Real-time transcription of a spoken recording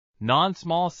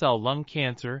non-small cell lung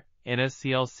cancer,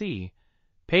 NSCLC,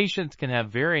 patients can have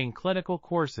varying clinical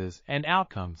courses and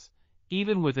outcomes,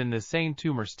 even within the same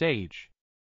tumor stage.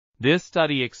 This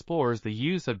study explores the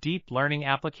use of deep learning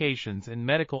applications in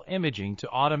medical imaging to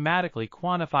automatically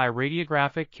quantify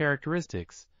radiographic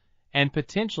characteristics and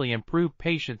potentially improve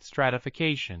patient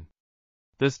stratification.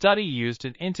 The study used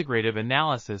an integrative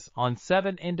analysis on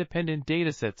 7 independent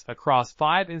datasets across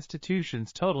 5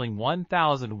 institutions totaling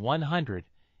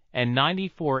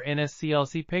 1,194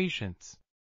 NSCLC patients.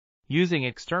 Using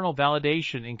external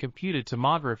validation in computed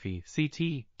tomography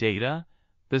 (CT) data,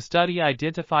 the study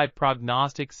identified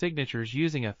prognostic signatures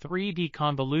using a 3D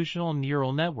convolutional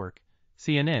neural network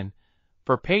 (CNN)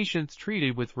 for patients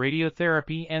treated with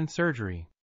radiotherapy and surgery.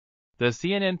 The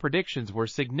CNN predictions were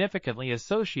significantly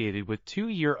associated with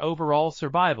 2-year overall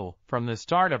survival from the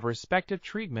start of respective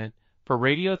treatment for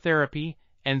radiotherapy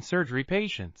and surgery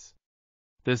patients.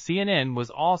 The CNN was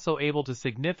also able to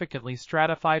significantly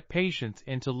stratify patients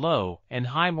into low and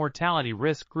high mortality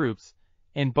risk groups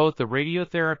in both the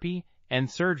radiotherapy and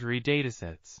surgery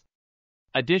datasets.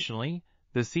 Additionally,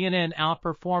 the CNN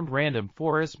outperformed random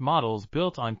forest models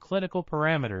built on clinical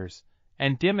parameters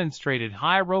and demonstrated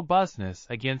high robustness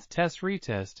against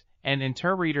test-retest and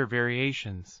inter-reader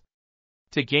variations.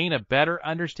 To gain a better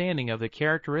understanding of the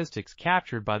characteristics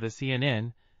captured by the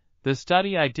CNN, the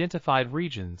study identified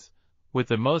regions with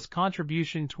the most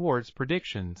contribution towards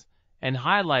predictions and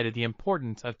highlighted the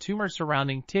importance of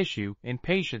tumor-surrounding tissue in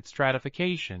patient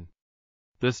stratification.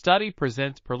 The study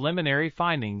presents preliminary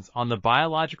findings on the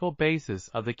biological basis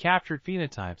of the captured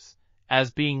phenotypes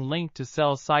as being linked to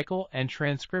cell cycle and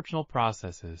transcriptional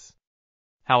processes.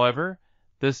 However,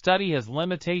 the study has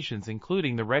limitations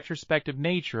including the retrospective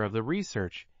nature of the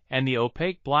research and the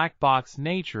opaque black box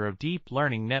nature of deep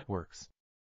learning networks.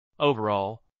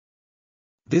 Overall,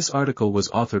 this article was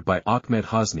authored by Ahmed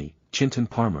Hosny, Chintan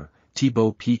Parmar,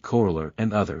 Thibaud P. Coroller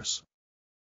and others.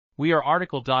 We are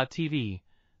RTCLTV,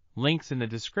 links in the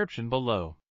description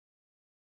below.